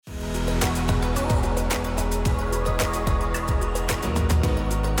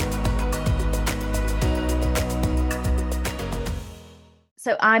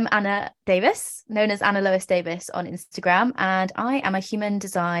So I'm Anna Davis, known as Anna Lois Davis on Instagram, and I am a human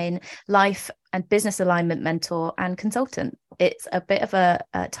design, life and business alignment mentor and consultant. It's a bit of a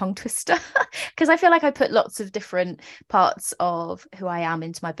tongue twister because I feel like I put lots of different parts of who I am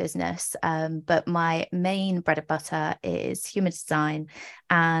into my business. But my main bread and butter is human design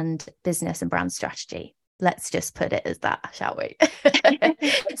and business and brand strategy. Let's just put it as that, shall we?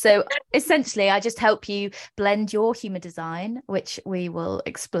 So essentially, I just help you blend your human design, which we will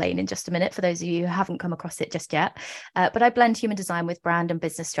explain in just a minute for those of you who haven't come across it just yet. But I blend human design with brand and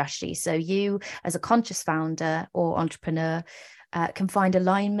business strategy. So you, as a conscious founder or entrepreneur, can find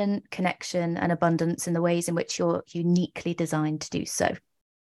alignment, connection, and abundance in the ways in which you're uniquely designed to do so.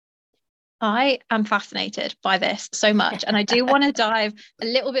 I am fascinated by this so much. And I do want to dive a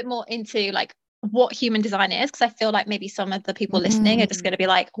little bit more into like what human design is, because I feel like maybe some of the people listening are just going to be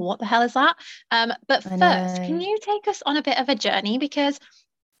like, what the hell is that? But first, can you take us on a bit of a journey? Because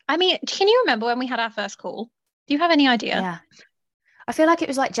I mean, can you remember when we had our first call? Do you have any idea? Yeah. I feel like it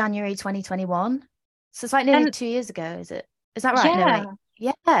was like January 2021. So it's like nearly 2 years ago, is it? Is that right? Yeah. No,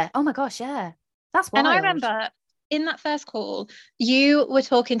 wait. Yeah. Oh my gosh, yeah. That's wild. And I remember in that first call, you were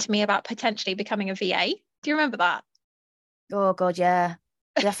talking to me about potentially becoming a VA. Do you remember that? Oh God, yeah.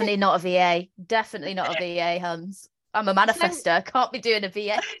 Definitely not a VA. Definitely not a VA, Hans. I'm a manifester. Can't be doing a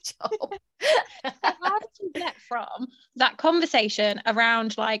VA job. How did you get from that conversation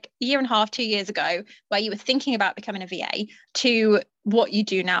around like a year and a half, 2 years ago, where you were thinking about becoming a VA, to what you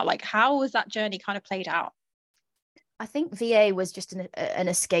do now? Like, how was that journey kind of played out? I think VA was just an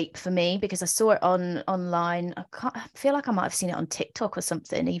escape for me because I saw it online. I feel like I might have seen it on TikTok or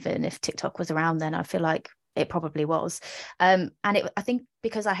something, even if TikTok was around then. I feel like it probably was. I think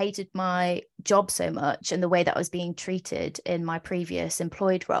because I hated my job so much and the way that I was being treated in my previous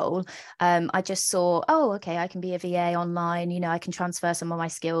employed role, I just saw, oh, okay, I can be a VA online, I can transfer some of my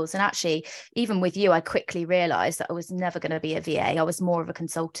skills. And actually, even with you, I quickly realized that I was never going to be a VA. I was more of a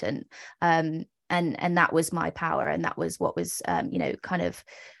consultant. And that was my power, and that was what was kind of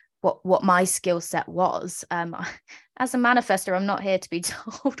what my skill set was. As a manifester, I'm not here to be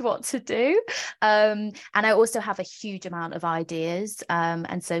told what to do. And I also have a huge amount of ideas.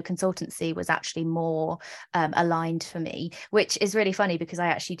 And so consultancy was actually more aligned for me, which is really funny because I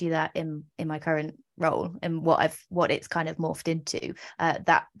actually do that in my current role and what it's kind of morphed into.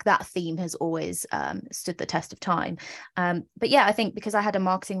 That theme has always stood the test of time. But yeah, I think because I had a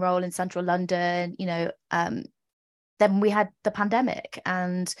marketing role in central London, then we had the pandemic,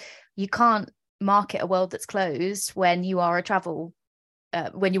 and you can't market a world that's closed when you are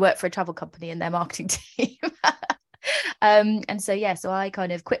when you work for a travel company and their marketing team. And so yeah, so I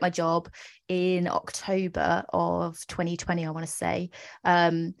kind of quit my job in October of 2020, I want to say,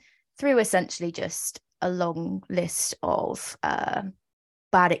 through essentially just a long list of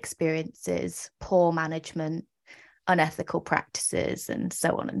bad experiences, poor management, unethical practices, and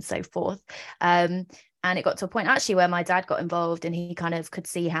so on and so forth. And it got to a point actually where my dad got involved, and he kind of could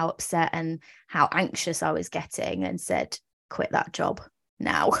see how upset and how anxious I was getting, and said, quit that job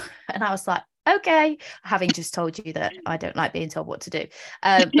now. And I was like, okay, having just told you that I don't like being told what to do.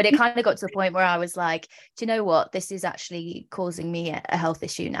 But it kind of got to the point where I was like, do you know what? This is actually causing me a health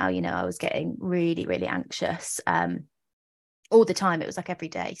issue now. I was getting really, really anxious all the time. It was like every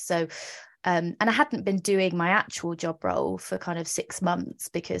day. So and I hadn't been doing my actual job role for kind of 6 months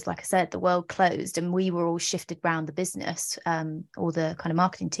because, like I said, the world closed and we were all shifted around the business, or the kind of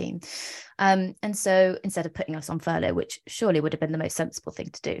marketing team. And so instead of putting us on furlough, which surely would have been the most sensible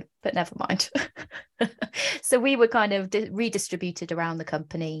thing to do, but never mind. So we were kind of redistributed around the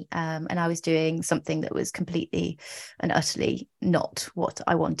company, and I was doing something that was completely and utterly not what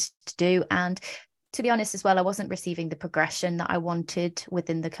I wanted to do. And to be honest as well, I wasn't receiving the progression that I wanted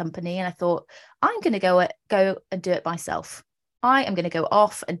within the company. And I thought, I'm going to go and do it myself. I am going to go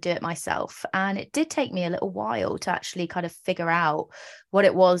off and do it myself. And it did take me a little while to actually kind of figure out what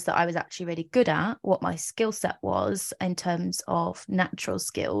it was that I was actually really good at, what my skill set was in terms of natural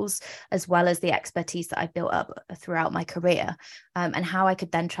skills, as well as the expertise that I built up throughout my career, and how I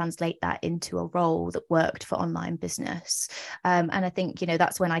could then translate that into a role that worked for online business. And I think,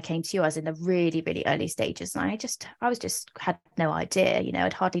 that's when I came to you. I was in the really, really early stages, and I was just had no idea,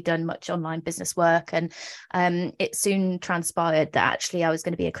 I'd hardly done much online business work. And it soon transpired that actually I was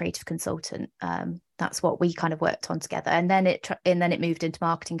going to be a creative consultant. That's what we kind of worked on together, and then it moved into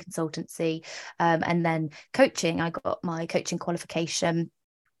marketing consultancy, and then coaching. I got my coaching qualification.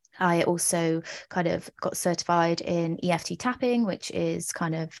 I also kind of got certified in EFT tapping, which is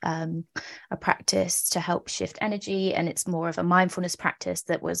kind of a practice to help shift energy. And it's more of a mindfulness practice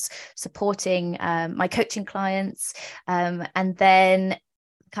that was supporting my coaching clients. And then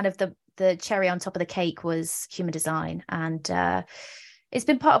kind of the cherry on top of the cake was human design. And it's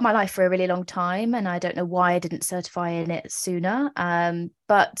been part of my life for a really long time, and I don't know why I didn't certify in it sooner.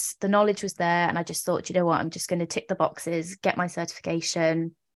 But the knowledge was there, and I just thought, you know what, I'm just going to tick the boxes, get my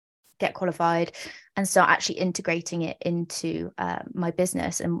certification, get qualified, and start actually integrating it into my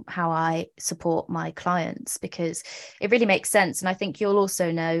business and how I support my clients, because it really makes sense. And I think you'll also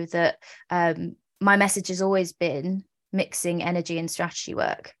know that my message has always been mixing energy and strategy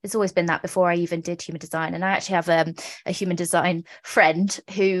work. It's always been that before I even did human design. And I actually have a human design friend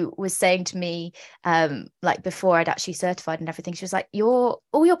who was saying to me, like before I'd actually certified and everything, she was like, all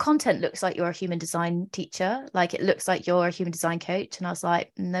your content looks like you're a human design teacher. Like it looks like you're a human design coach. And I was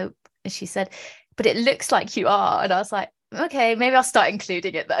like, nope. And she said, but it looks like you are. And I was like, okay, maybe I'll start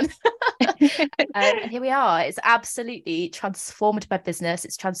including it then. And here we are. It's absolutely transformed my business.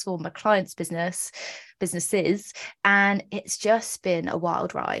 It's transformed my clients' businesses, and it's just been a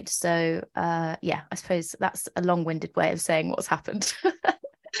wild ride. So yeah, I suppose that's a long-winded way of saying what's happened.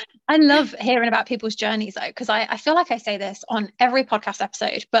 I love hearing about people's journeys though, because I feel like I say this on every podcast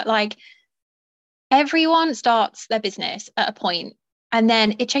episode, but like everyone starts their business at a point and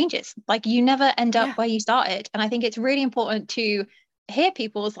then it changes. Like you never end up where you started. And I think it's really important to hear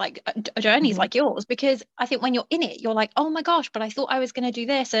people's like journeys like yours, because I think when you're in it, you're like, oh my gosh, but I thought I was going to do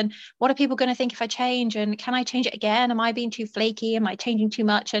this, and what are people going to think if I change, and can I change it again? Am I being too flaky? Am I changing too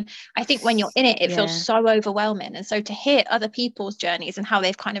much? And I think when you're in it, it feels so overwhelming. And so to hear other people's journeys and how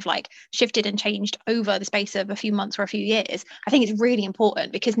they've kind of like shifted and changed over the space of a few months or a few years, I think it's really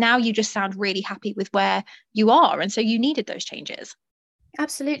important, because now you just sound really happy with where you are, and so you needed those changes.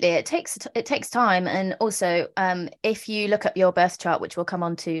 Absolutely. It takes time. And also, if you look up your birth chart, which we'll come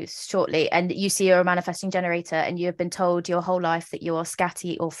on to shortly, and you see you're a manifesting generator and you've been told your whole life that you're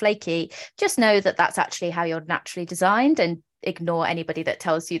scatty or flaky, just know that that's actually how you're naturally designed, and ignore anybody that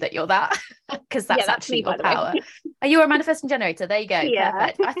tells you that you're that, because that's actually your power. Are you a manifesting generator? There you go. Yeah.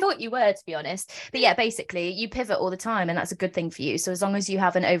 Perfect. I thought you were, to be honest. But yeah, basically you pivot all the time, and that's a good thing for you. So as long as you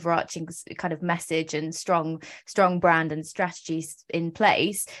have an overarching kind of message and strong brand and strategies in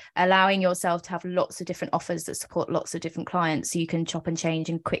place, allowing yourself to have lots of different offers that support lots of different clients, so you can chop and change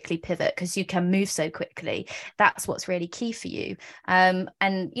and quickly pivot, because you can move so quickly. That's what's really key for you. And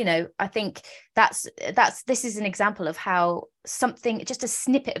you know, I think this is an example of how something, just a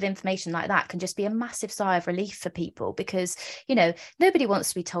snippet of information like that, can just be a massive sigh of relief for people, because you know, nobody wants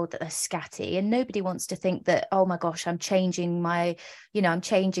to be told that they're scatty, and nobody wants to think that, oh my gosh, I'm changing I'm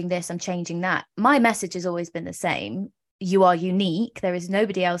changing this, I'm changing that. My message has always been the same: you are unique, there is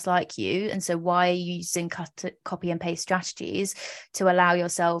nobody else like you. And so why are you using copy and paste strategies to allow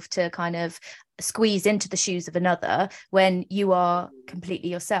yourself to kind of squeeze into the shoes of another when you are completely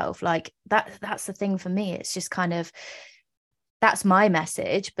yourself? Like that's the thing for me. It's just kind of, that's my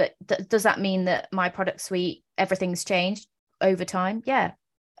message. But does that mean that my product suite, everything's changed over time? Yeah,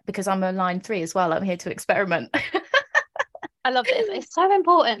 because I'm a line 3 as well. I'm here to experiment. I love this. It's so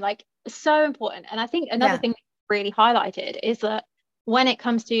important, like so important. And I think another thing really highlighted is that when it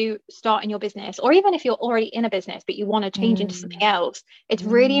comes to starting your business, or even if you're already in a business but you want to change into something else, it's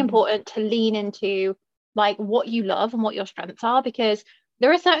really important to lean into like what you love and what your strengths are, because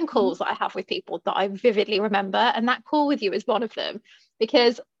there are certain calls that I have with people that I vividly remember, and that call with you is one of them,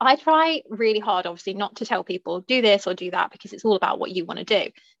 because I try really hard, obviously, not to tell people do this or do that, because it's all about what you want to do.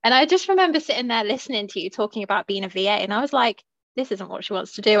 And I just remember sitting there listening to you talking about being a VA, and I was like, this isn't what she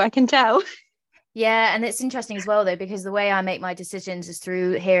wants to do, I can tell. Yeah, and it's interesting as well, though, because the way I make my decisions is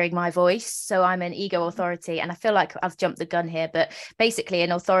through hearing my voice. So I'm an ego authority, and I feel like I've jumped the gun here, but basically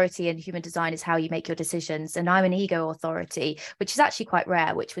an authority in human design is how you make your decisions. And I'm an ego authority, which is actually quite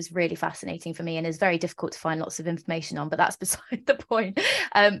rare, which was really fascinating for me and is very difficult to find lots of information on, but that's beside the point.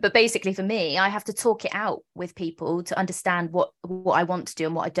 But basically for me, I have to talk it out with people to understand what I want to do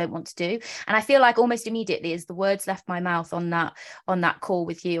and what I don't want to do. And I feel like almost immediately as the words left my mouth on that call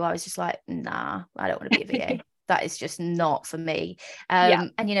with you, I was just like, nah, I don't want to be a VA. That is just not for me.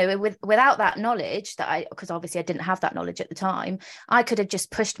 And you know, without that knowledge because obviously I didn't have that knowledge at the time, I could have just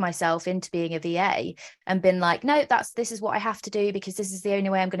pushed myself into being a VA and been like, no, this is what I have to do, because this is the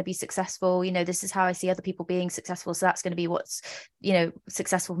only way I'm going to be successful. You know, this is how I see other people being successful, so that's going to be what's, you know,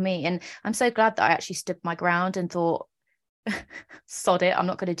 successful for me. And I'm so glad that I actually stood my ground and thought, sod it, I'm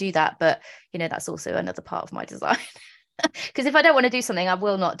not going to do that. But you know, that's also another part of my design. Because if I don't want to do something, I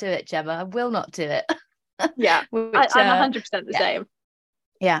will not do it, Gemma. I will not do it. Yeah, I'm 100% the same.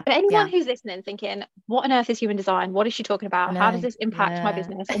 Yeah. But anyone who's listening thinking, what on earth is human design? What is she talking about? How does this impact my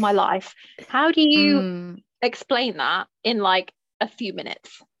business or my life? How do you explain that in like a few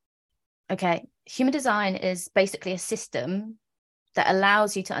minutes? Okay. Human design is basically a system that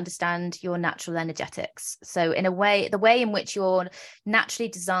allows you to understand your natural energetics. So in a way, the way in which you're naturally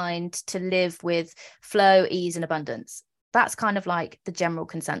designed to live with flow, ease, and abundance. That's kind of like the general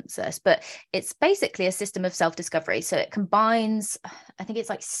consensus, but it's basically a system of self-discovery. So it combines, I think it's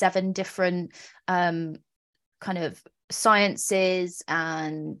like 7 different kind of sciences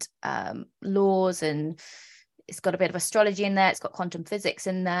and laws, and it's got a bit of astrology in there. It's got quantum physics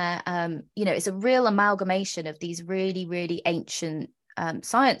in there. It's a real amalgamation of these really, really ancient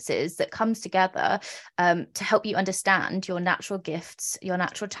sciences that comes together to help you understand your natural gifts, your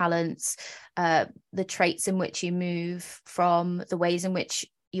natural talents, the traits in which you move from, the ways in which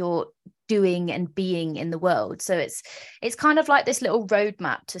you're doing and being in the world. So it's kind of like this little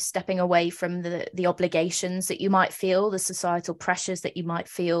roadmap to stepping away from the obligations that you might feel, the societal pressures that you might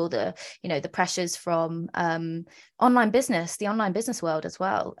feel, the pressures from the online business world as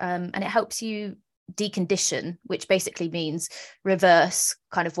well. And it helps you decondition, which basically means reverse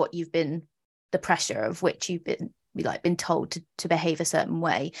kind of what you've been, the pressure of which you've been told to behave a certain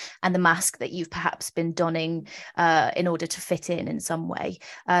way, and the mask that you've perhaps been donning in order to fit in some way.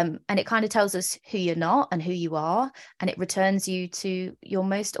 And it kind of tells us who you're not and who you are, and it returns you to your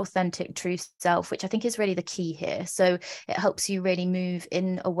most authentic, true self, which I think is really the key here. So it helps you really move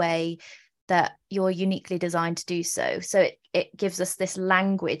in a way that you're uniquely designed to do so. So it gives us this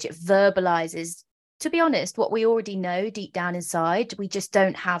language, it verbalizes, to be honest, what we already know deep down inside. We just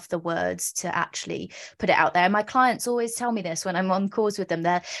don't have the words to actually put it out there. And my clients always tell me this when I'm on calls with them.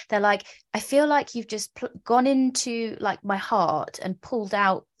 They're like, I feel like you've just gone into like my heart and pulled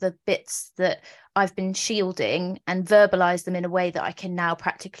out the bits that I've been shielding and verbalized them in a way that I can now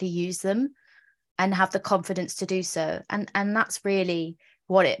practically use them and have the confidence to do so. And that's really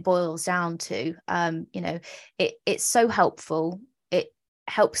what it boils down to. It's so helpful.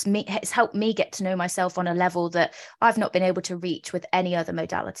 It's helped me get to know myself on a level that I've not been able to reach with any other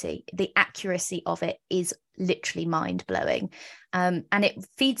modality. The accuracy of it is literally mind-blowing. And it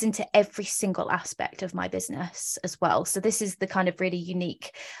feeds into every single aspect of my business as well. So this is the kind of really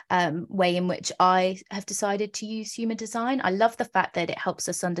unique way in which I have decided to use human design. I love the fact that it helps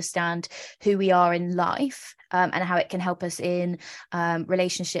us understand who we are in life, and how it can help us in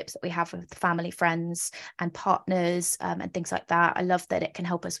relationships that we have with family, friends, and partners, and things like that. I love that it can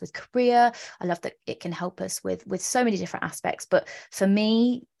help us with career. I love that it can help us with so many different aspects. But for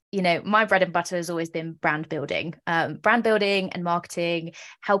me, my bread and butter has always been brand building and marketing,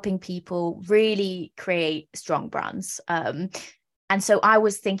 helping people really create strong brands. And so I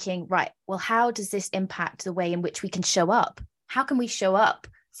was thinking, right, well, how does this impact the way in which we can show up? How can we show up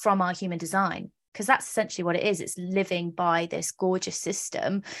from our human design? Because that's essentially what it is. It's living by this gorgeous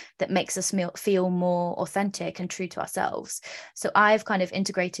system that makes us feel more authentic and true to ourselves. So I've kind of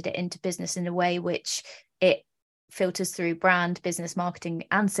integrated it into business in a way which it filters through brand, business, marketing,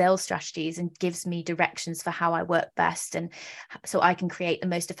 and sales strategies, and gives me directions for how I work best. And so I can create the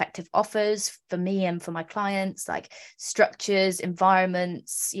most effective offers for me and for my clients, like structures,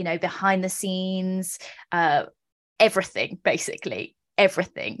 environments, behind the scenes, everything, basically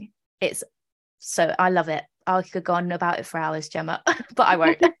everything. So I love it. I could go on about it for hours, Gemma, but I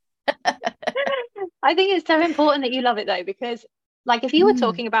won't. I think it's so important that you love it though, because like if you were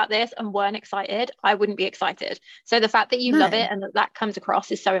talking about this and weren't excited, I wouldn't be excited. So the fact that you love it and that comes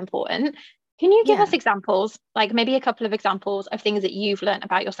across is so important. Can you give us examples, like maybe a couple of examples of things that you've learned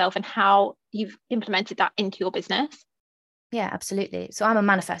about yourself and how you've implemented that into your business? Yeah, absolutely. So I'm a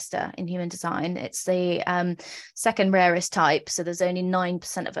manifestor in human design. It's the second rarest type. So there's only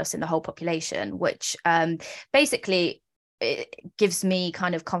 9% of us in the whole population, which basically it gives me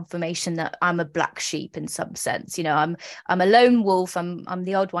kind of confirmation that I'm a black sheep in some sense. I'm a lone wolf. I'm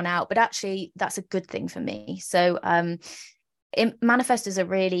the odd one out, but actually that's a good thing for me. So manifestors are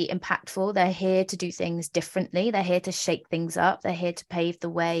really impactful. They're here to do things differently. They're here to shake things up. They're here to pave the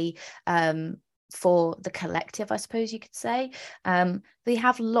way for the collective, I suppose you could say. They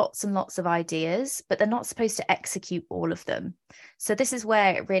have lots and lots of ideas, but they're not supposed to execute all of them. So this is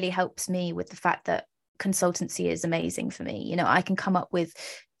where it really helps me with the fact that consultancy is amazing for me. I can come up with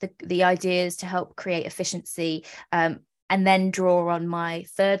the ideas to help create efficiency, and then draw on my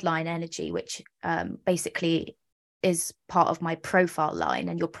third line energy, which basically is part of my profile line.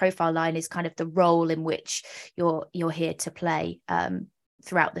 And your profile line is kind of the role in which you're here to play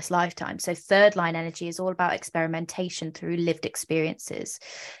throughout this lifetime. So third line energy is all about experimentation through lived experiences.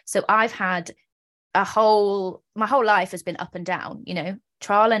 So I've had my whole life has been up and down,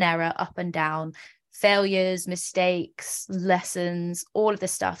 trial and error, up and down, failures, mistakes, lessons, all of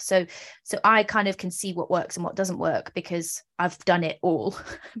this stuff. So I kind of can see what works and what doesn't work because I've done it all.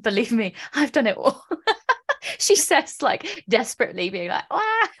 Believe me, I've done it all. she says, like desperately being like,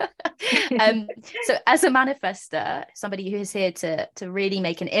 ah. So as a manifester, somebody who is here to really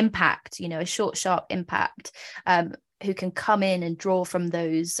make an impact, you know, a short, sharp impact, who can come in and draw from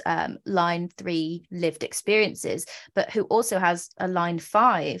those line 3 lived experiences, but who also has a line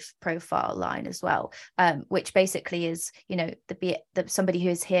 5 profile line as well, which basically is, you know, somebody who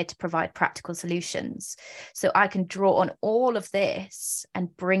is here to provide practical solutions. So I can draw on all of this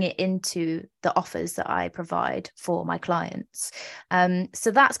and bring it into the offers that I provide for my clients. So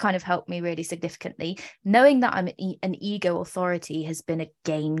that's kind of helped me really significantly. Knowing that I'm an ego authority has been a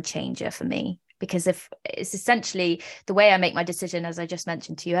game changer for me. Because if it's essentially the way I make my decision, as I just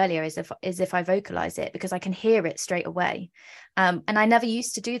mentioned to you earlier, is if I vocalize it, because I can hear it straight away. And I never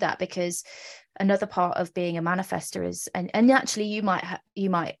used to do that, because another part of being a manifester is, and actually you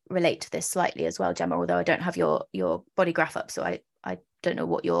might relate to this slightly as well, Gemma, although I don't have your body graph up, so I don't know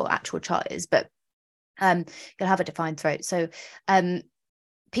what your actual chart is, but you'll have a defined throat. So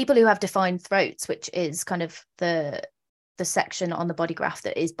people who have defined throats, which is kind of the section on the body graph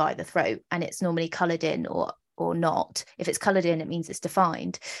that is by the throat, and it's normally coloured in or not. If it's coloured in, it means it's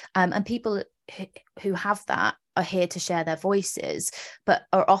defined. And people who have that are here to share their voices, but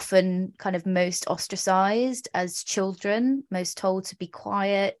are often kind of most ostracized as children, most told to be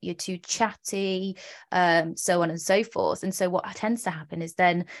quiet, you're too chatty, so on and so forth. And so what tends to happen is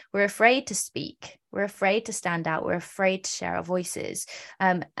then we're afraid to speak, we're afraid to stand out, we're afraid to share our voices.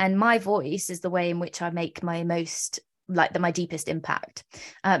 And my voice is the way in which I make my my deepest impact.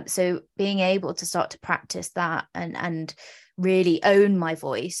 So being able to start to practice that and really own my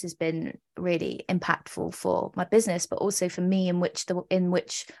voice has been really impactful for my business, but also for me in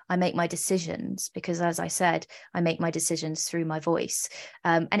which I make my decisions, because as I said, I make my decisions through my voice.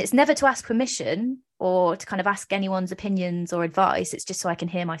 And it's never to ask permission or to kind of ask anyone's opinions or advice. It's just so I can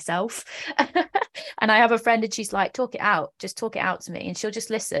hear myself. And I have a friend and she's like, just talk it out to me. And she'll just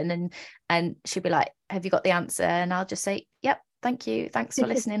listen and she'll be like, have you got the answer? And I'll just say, yep, thank you. Thanks for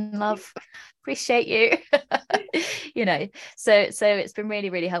listening, love. Appreciate you. You know, so it's been really,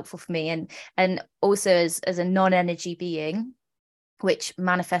 really helpful for me. And also as a non-energy being, which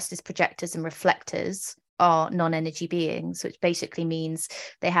manifestors, projectors and reflectors are non-energy beings, which basically means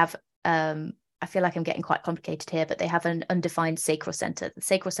they have I feel like I'm getting quite complicated here, but they have an undefined sacral center. The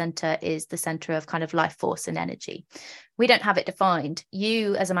sacral center is the center of kind of life force and energy. We don't have it defined.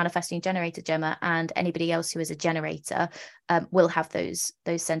 You as a manifesting generator, Gemma, and anybody else who is a generator will have those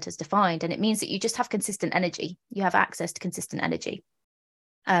centers defined. And it means that you just have consistent energy. You have access to consistent energy.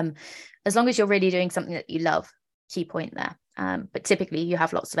 As long as you're really doing something that you love, key point there. But typically you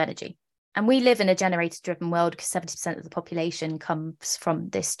have lots of energy. And we live in a generator-driven world because 70% of the population comes from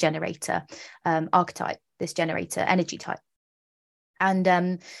this generator archetype, this generator energy type.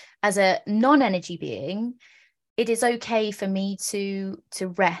 And as a non-energy being, it is okay for me to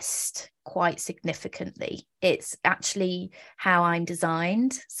rest quite significantly. It's actually how I'm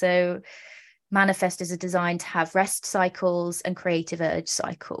designed. So manifestors are designed to have rest cycles and creative urge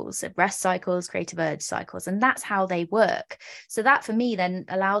cycles, rest cycles, creative urge cycles, and that's how they work. So that for me then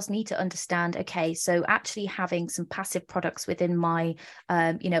allows me to understand, okay, so actually having some passive products within my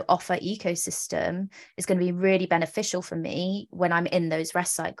offer ecosystem is going to be really beneficial for me when I'm in those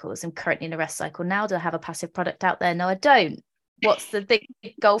rest cycles. I'm currently in a rest cycle now. Do I have a passive product out there? No, I don't. What's the big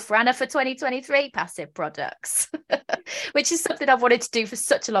goal for Anna for 2023? Passive products, which is something I've wanted to do for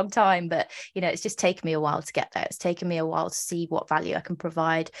such a long time. But, you know, it's just taken me a while to get there. It's taken me a while to see what value I can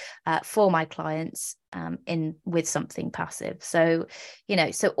provide for my clients with something passive. So, you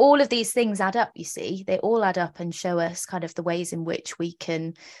know, so all of these things add up, you see, they all add up and show us kind of the ways in which we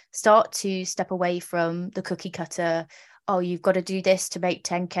can start to step away from the cookie cutter. Oh, you've got to do this to make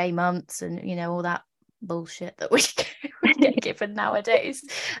 10K months and, you know, all that bullshit that we get given nowadays.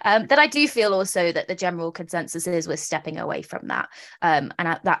 That I do feel also that the general consensus is we're stepping away from that. And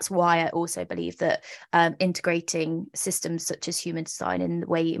that's why I also believe that integrating systems such as human design in the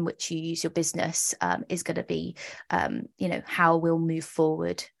way in which you use your business is going to be, how we'll move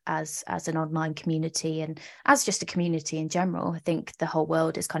forward as an online community and as just a community in general. I think the whole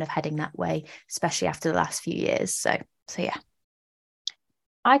world is kind of heading that way, especially after the last few years. So yeah.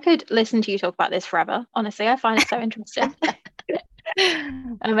 I could listen to you talk about this forever. Honestly, I find it so interesting.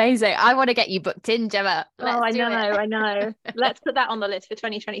 Amazing. I want to get you booked in, Gemma. I know. Let's put that on the list for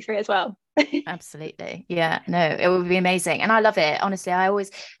 2023 as well. Absolutely. Yeah, no, it would be amazing. And I love it. Honestly,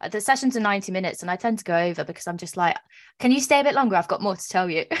 the sessions are 90 minutes and I tend to go over because I'm just like, can you stay a bit longer? I've got more to tell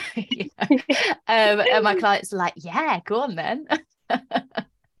you. And my clients are like, yeah, go on then. So,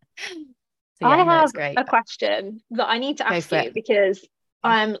 I have a question that I need to ask you because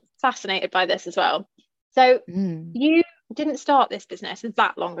I'm fascinated by this as well. So you didn't start this business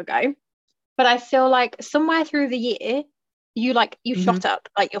that long ago, but I feel like somewhere through the year, you shot up,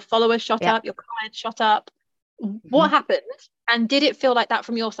 like your followers shot up, your clients shot up. What happened? And did it feel like that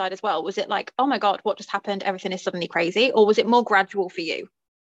from your side as well? Was it like, oh my God, what just happened? Everything is suddenly crazy. Or was it more gradual for you?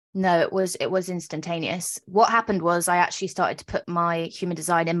 No, it was instantaneous. What happened was I actually started to put my human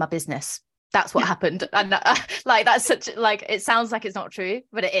design in my business. That's what happened. And like, that's such, like, it sounds like it's not true,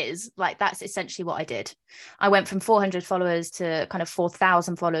 but it is. Like, that's essentially what I did. I went from 400 followers to kind of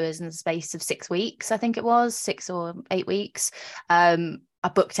 4,000 followers in the space of 6 weeks. I think it was 6 or 8 weeks. I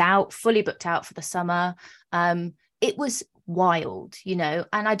fully booked out for the summer. It was wild, you know,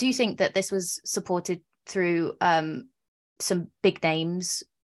 and I do think that this was supported through some big names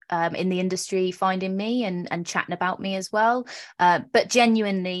in the industry finding me and chatting about me as well. But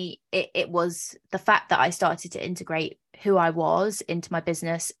genuinely, it was the fact that I started to integrate who I was into my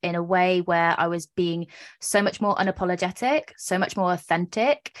business in a way where I was being so much more unapologetic, so much more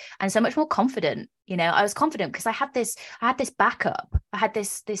authentic, and so much more confident. You know, I was confident because I had this backup. I had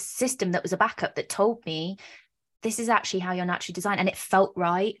this system that was a backup that told me this is actually how you're naturally designed, and it felt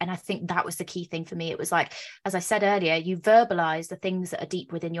right. And I think that was the key thing for me. It was like, as I said earlier, you verbalize the things that are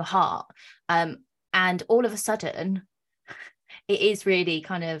deep within your heart, and all of a sudden it is really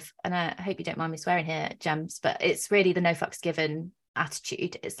kind of, and I hope you don't mind me swearing here, Gems, but it's really the no fucks given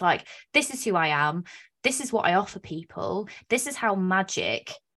attitude. It's like, this is who I am, this is what I offer people, this is how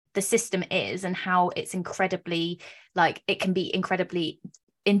magic the system is, and how it's incredibly, like, it can be incredibly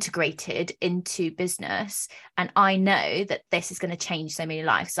integrated into business. And I know that this is going to change so many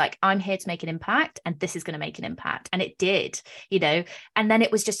lives. Like, I'm here to make an impact, and this is going to make an impact. And it did, you know. And then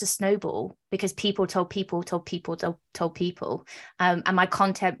it was just a snowball because people told people. And my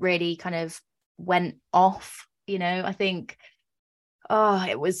content really kind of went off, you know. I think, oh,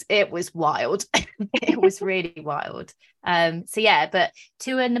 it was wild. It was really wild. So yeah, but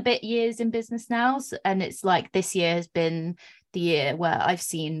 2 and a bit years in business now, and it's like this year has been the year where I've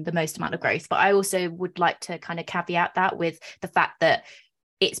seen the most amount of growth. But I also would like to kind of caveat that with the fact that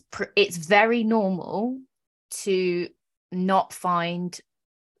it's very normal to not find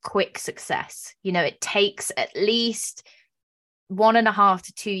quick success. You know, it takes at least 1.5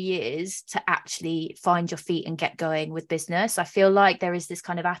 to 2 years to actually find your feet and get going with business. I feel like there is this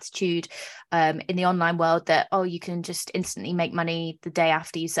kind of attitude in the online world that, oh, you can just instantly make money the day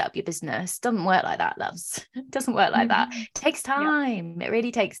after you set up your business. Doesn't work like that, loves. It doesn't work like that. It takes time. It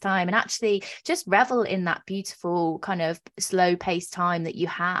really takes time. And actually just revel in that beautiful kind of slow paced time that you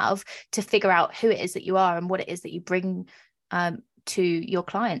have to figure out who it is that you are and what it is that you bring to your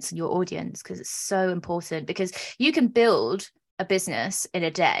clients and your audience, because it's so important. Because you can build a business in a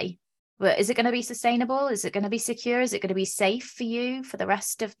day, but is it going to be sustainable? Is it going to be secure? Is it going to be safe for you for the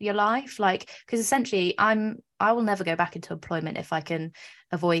rest of your life? Like, because essentially I will never go back into employment if I can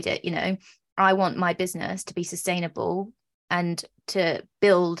avoid it. You know, I want my business to be sustainable and to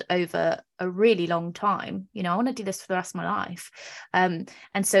build over a really long time. You know, I want to do this for the rest of my life. And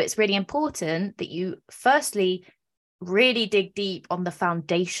so it's really important that you firstly really dig deep on the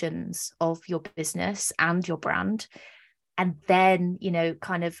foundations of your business and your brand, and then, you know,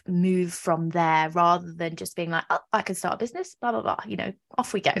 kind of move from there, rather than just being like, oh, I can start a business, blah, blah, blah, you know,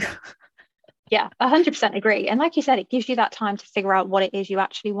 off we go. Yeah, 100% agree. And like you said, it gives you that time to figure out what it is you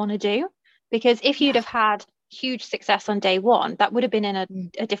actually want to do. Because if you'd have had huge success on day one, that would have been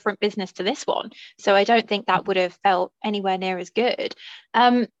in a different business to this one. So I don't think that would have felt anywhere near as good.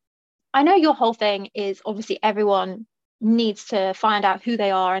 I know your whole thing is obviously everyone needs to find out who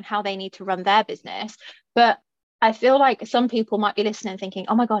they are and how they need to run their business. But I feel like some people might be listening thinking,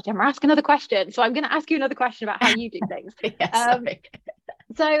 oh my God, Gemma, ask another question. So I'm going to ask you another question about how you do things.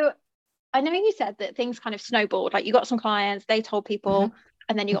 So I know you said that things kind of snowballed, like you got some clients, they told people,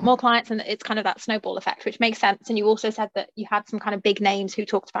 and then you got more clients, and it's kind of that snowball effect, which makes sense. And you also said that you had some kind of big names who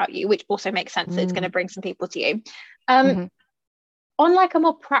talked about you, which also makes sense that it's going to bring some people to you. On like a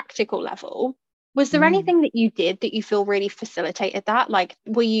more practical level, was there anything that you did that you feel really facilitated that? Like,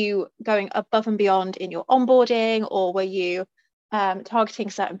 were you going above and beyond in your onboarding, or were you targeting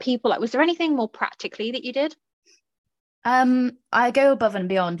certain people? Like, was there anything more practically that you did? I go above and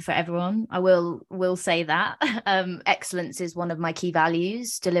beyond for everyone. I will say that. Excellence is one of my key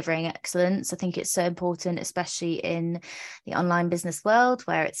values, delivering excellence. I think it's so important, especially in the online business world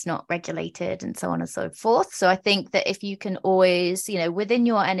where it's not regulated and so on and so forth. So I think that if you can always, you know, within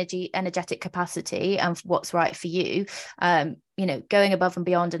your energetic capacity and what's right for you, you know, going above and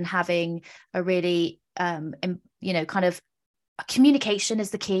beyond and having a really, you know, kind of communication is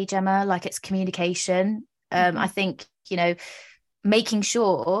the key, Gemma. Like, it's communication. I think, you know, making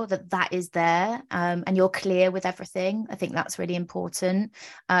sure that that is there, and you're clear with everything. I think that's really important.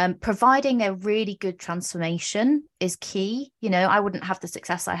 Providing a really good transformation is key. I wouldn't have the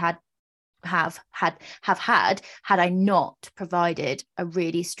success I have had I not provided a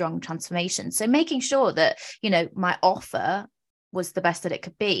really strong transformation. So making sure that my offer was the best that it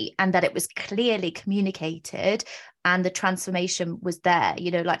could be, and that it was clearly communicated, and the transformation was there.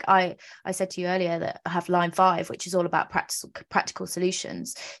 Like I said to you earlier, that I have Line 5, which is all about practical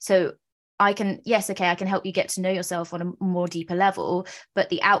solutions. So I can help you get to know yourself on a more deeper level, but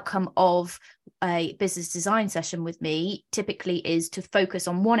the outcome of a business design session with me typically is to focus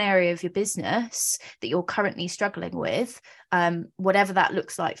on one area of your business that you're currently struggling with, whatever that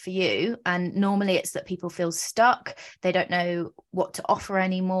looks like for you. And normally it's that people feel stuck. They don't know what to offer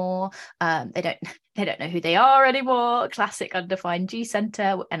anymore. They don't know who they are anymore. Classic undefined G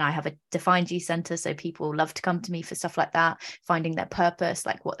center. And I have a defined G center, so people love to come to me for stuff like that, finding their purpose,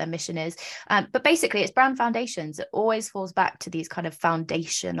 like what their mission is. But basically it's brand foundations. It always falls back to these kind of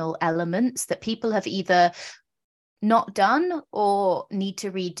foundational elements that people have either not done or need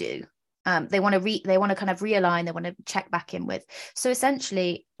to redo. They want to kind of realign, they want to check back in with. So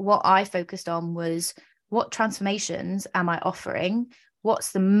essentially what I focused on was, what transformations am I offering?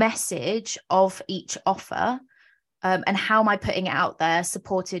 What's the message of each offer? And how am I putting it out there,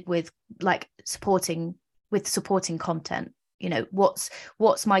 supported with supporting content?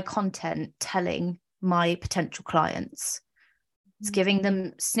 What's my content telling my potential clients? It's giving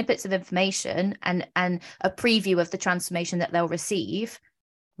them snippets of information and a preview of the transformation that they'll receive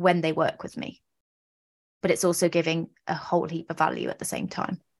when they work with me. But it's also giving a whole heap of value at the same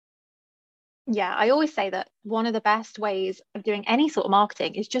time. Yeah, I always say that one of the best ways of doing any sort of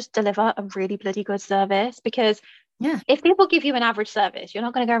marketing is just deliver a really bloody good service. Because if people give you an average service, you're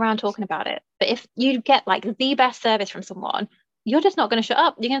not going to go around talking about it. But if you get like the best service from someone, you're just not going to shut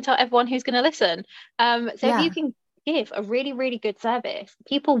up. You're going to tell everyone who's going to listen. If you can give a really, really good service,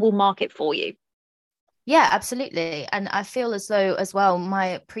 people will market for you. Yeah, absolutely. And I feel as though as well,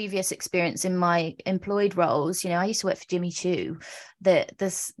 my previous experience in my employed roles, I used to work for Jimmy Choo,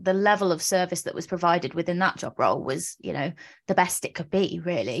 the level of service that was provided within that job role was, the best it could be,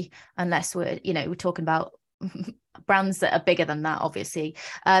 really, unless we're talking about brands that are bigger than that, obviously.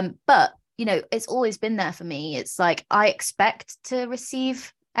 But, it's always been there for me. It's like, I expect to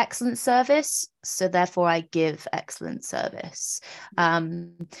receive excellent service, so therefore I give excellent service.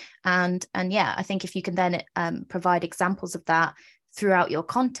 And I think if you can then provide examples of that throughout your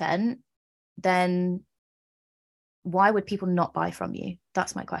content, then why would people not buy from you?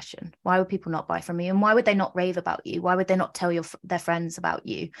 That's my question. Why would people not buy from you? And why would they not rave about you? Why would they not tell their friends about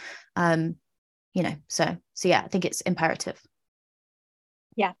you? So yeah, I think it's imperative.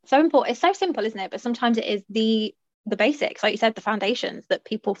 Yeah, so important. It's so simple, isn't it? But sometimes it is the basics, like you said, the foundations that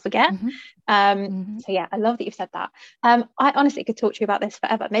people forget. So yeah, I love that you've said that. I honestly could talk to you about this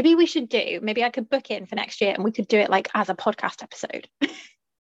forever. Maybe I could book in for next year and we could do it like as a podcast episode.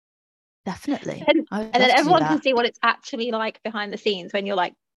 Definitely. and then everyone can see what it's actually like behind the scenes when you're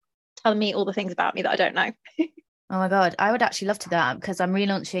like telling me all the things about me that I don't know. Oh my God, I would actually love to do that, because I'm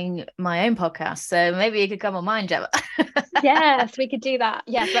relaunching my own podcast. So maybe you could come on mine, Gemma. Yes, we could do that.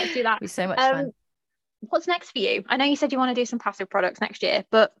 Yes, let's do that. It'd be so much fun. What's next for you? I know you said you want to do some passive products next year,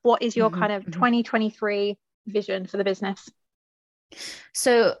 but what is your kind of 2023 vision for the business?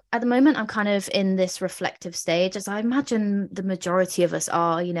 So at the moment, I'm kind of in this reflective stage, as I imagine the majority of us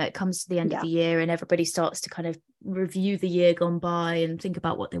are. It comes to the end of the year and everybody starts to kind of review the year gone by and think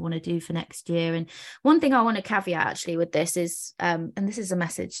about what they want to do for next year. And one thing I want to caveat actually with this is, and this is a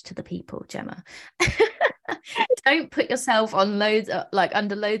message to the people, Gemma, don't put yourself on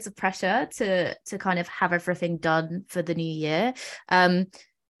under loads of pressure to kind of have everything done for the new year.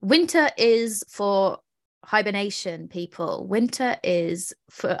 Winter is for hibernation, people. Winter is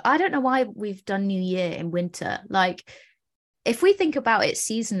for, I don't know why we've done New Year in winter. Like, if we think about it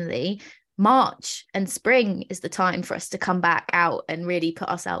seasonally, March and spring is the time for us to come back out and really put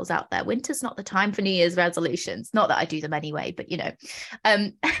ourselves out there. Winter's not the time for New Year's resolutions. Not that I do them anyway, but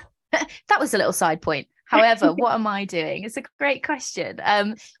that was a little side point. However, what am I doing? It's a great question.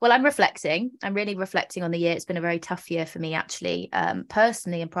 Well, I'm reflecting. I'm really reflecting on the year. It's been a very tough year for me, actually,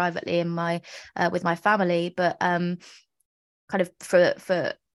 personally and privately in with my family. But kind of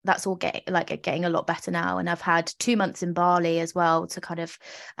for that's all getting a lot better now. And I've had 2 months in Bali as well to kind of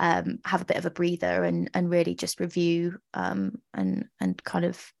have a bit of a breather and really just review and kind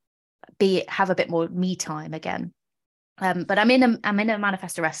of have a bit more me time again. But I'm in a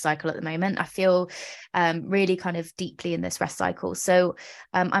manifestor rest cycle at the moment. I feel really kind of deeply in this rest cycle. So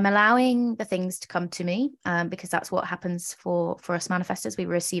I'm allowing the things to come to me, because that's what happens for us manifestors. We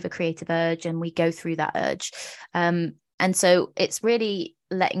receive a creative urge and we go through that urge. And so it's really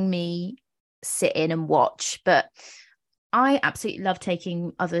letting me sit in and watch. But I absolutely love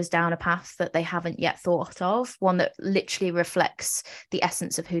taking others down a path that they haven't yet thought of, one that literally reflects the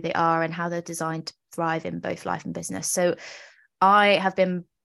essence of who they are and how they're designed to thrive in both life and business. So I have been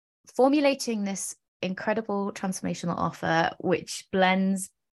formulating this incredible transformational offer, which blends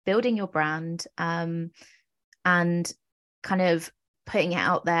building your brand and kind of putting it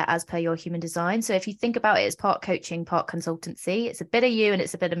out there as per your human design. So if you think about it as part coaching, part consultancy, it's a bit of you and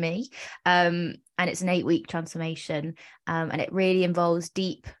it's a bit of me. And it's an 8-week transformation. And it really involves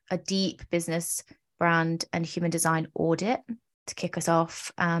a deep business, brand and human design audit to kick us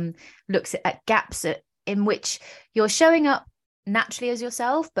off. Looks at gaps in which you're showing up naturally as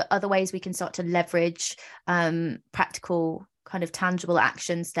yourself, but other ways we can start to leverage practical kind of tangible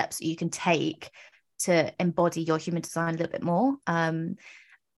action steps that you can take to embody your human design a little bit more.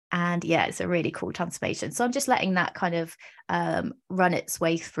 And yeah, it's a really cool transformation. So I'm just letting that kind of run its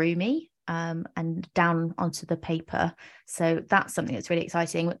way through me and down onto the paper. So that's something that's really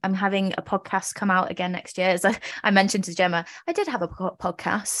exciting. I'm having a podcast come out again next year. As I mentioned to Gemma, I did have a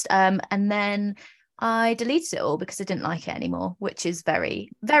podcast and then I deleted it all because I didn't like it anymore, which is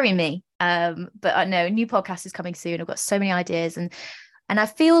very, very me. But I know a new podcast is coming soon. I've got so many ideas and I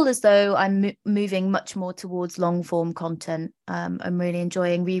feel as though I'm moving much more towards long form content. I'm really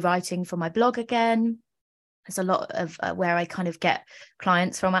enjoying rewriting for my blog again. There's a lot of where I kind of get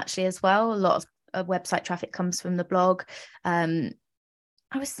clients from actually as well. A lot of website traffic comes from the blog. I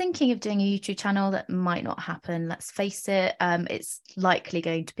was thinking of doing a YouTube channel. That might not happen. Let's face it. It's likely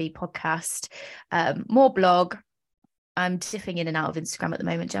going to be podcast, more blog. I'm dipping in and out of Instagram at the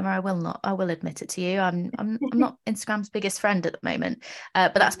moment, Gemma. I will admit it to you. I'm not Instagram's biggest friend at the moment,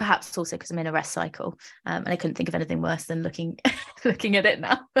 but that's perhaps also because I'm in a rest cycle, and I couldn't think of anything worse than looking at it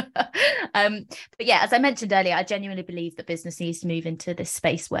now. But yeah, as I mentioned earlier, I genuinely believe that business needs to move into this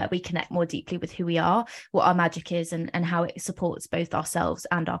space where we connect more deeply with who we are, what our magic is, and how it supports both ourselves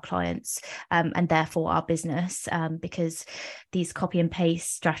and our clients, and therefore our business, because these copy and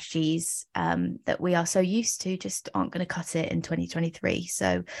paste strategies that we are so used to just aren't going to cut it in 2023.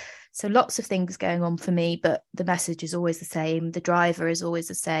 So lots of things going on for me, but the message is always the same. The driver is always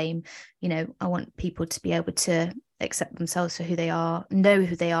the same. You know, I want people to be able to accept themselves for who they are, know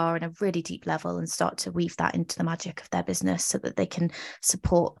who they are on a really deep level, and start to weave that into the magic of their business so that they can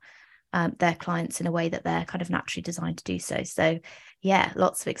support their clients in a way that they're kind of naturally designed to do so. So yeah,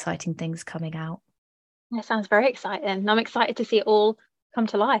 lots of exciting things coming out. It sounds very exciting. And I'm excited to see it all come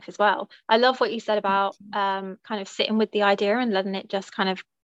to life as well. I love what you said about kind of sitting with the idea and letting it just kind of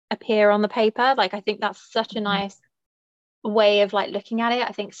appear on the paper. Like, I think that's such a nice way of like looking at it.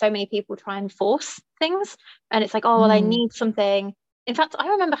 I think so many people try and force things, and it's like, oh, well, I need something. In fact, I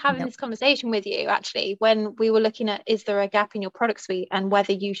remember having this conversation with you actually when we were looking at, is there a gap in your product suite, and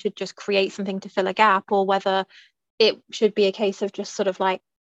whether you should just create something to fill a gap, or whether it should be a case of just sort of like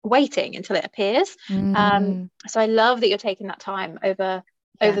waiting until it appears. So I love that you're taking that time over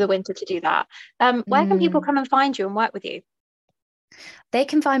the winter to do that. Where can people come and find you and work with you? They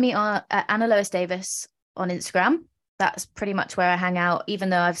can find me at Anna Lois Davis on Instagram. That's pretty much where I hang out, even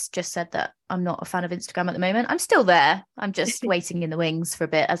though I've just said that I'm not a fan of Instagram at the moment. I'm still there. I'm just waiting in the wings for a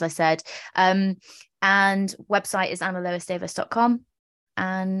bit, as I said. And website is annaloisdavis.com.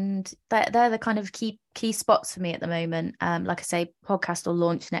 And they're the kind of key spots for me at the moment. Like I say, podcast will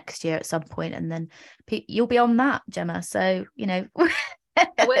launch next year at some point, and then you'll be on that, Gemma. So, you know,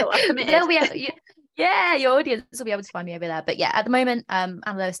 I will. I'm committed. Yeah, your audience will be able to find me over there. But yeah, at the moment, Anna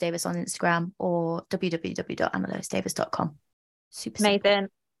Lois Davis on Instagram or www.annaloisdavis.com. Super amazing. Simple.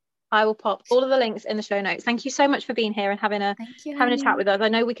 I will pop all of the links in the show notes. Thank you so much for being here and having a chat with us. I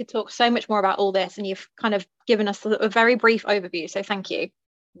know we could talk so much more about all this, and you've kind of given us a very brief overview. So thank you.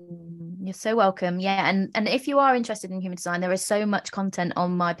 You're so welcome. Yeah, and if you are interested in human design, there is so much content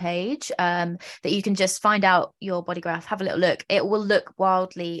on my page that you can just find out your body graph, have a little look. It will look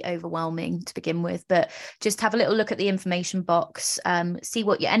wildly overwhelming to begin with, but just have a little look at the information box, see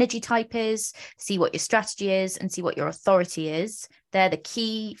what your energy type is, see what your strategy is, and see what your authority is. They're the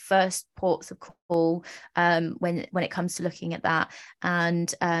key first ports of call when it comes to looking at that.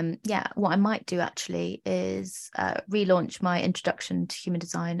 And yeah, what I might do actually is relaunch my introduction to human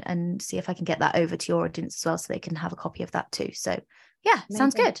design and see if I can get that over to your audience as well, so they can have a copy of that too. So yeah, amazing.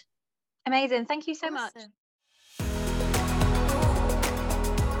 Sounds good. Amazing. Thank you so much.